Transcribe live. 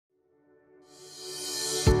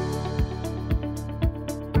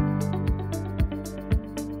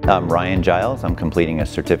I'm Ryan Giles. I'm completing a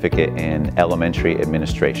certificate in elementary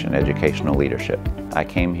administration, educational leadership. I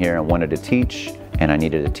came here and wanted to teach, and I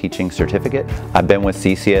needed a teaching certificate. I've been with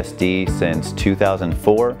CCSD since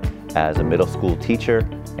 2004 as a middle school teacher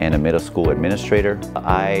and a middle school administrator.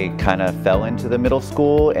 I kind of fell into the middle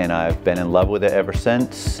school and I've been in love with it ever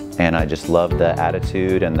since, and I just love the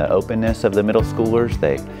attitude and the openness of the middle schoolers.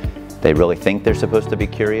 They really think they're supposed to be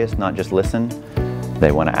curious, not just listen.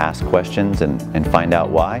 They want to ask questions and find out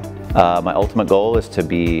why. My ultimate goal is to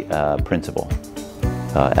be a principal,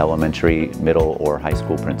 elementary, middle, or high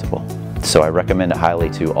school principal. So I recommend it highly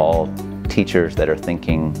to all teachers that are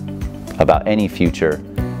thinking about any future.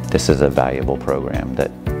 This is a valuable program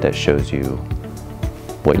that shows you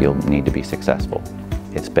what you'll need to be successful.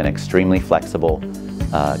 It's been extremely flexible,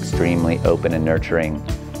 extremely open and nurturing.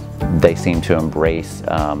 They seem to embrace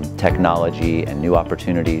technology and new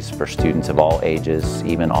opportunities for students of all ages,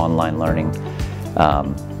 even online learning.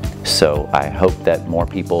 So I hope that more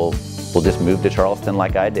people will just move to Charleston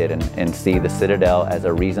like I did and see the Citadel as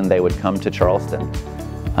a reason they would come to Charleston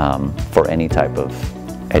for any type of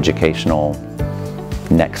educational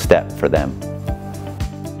next step for them.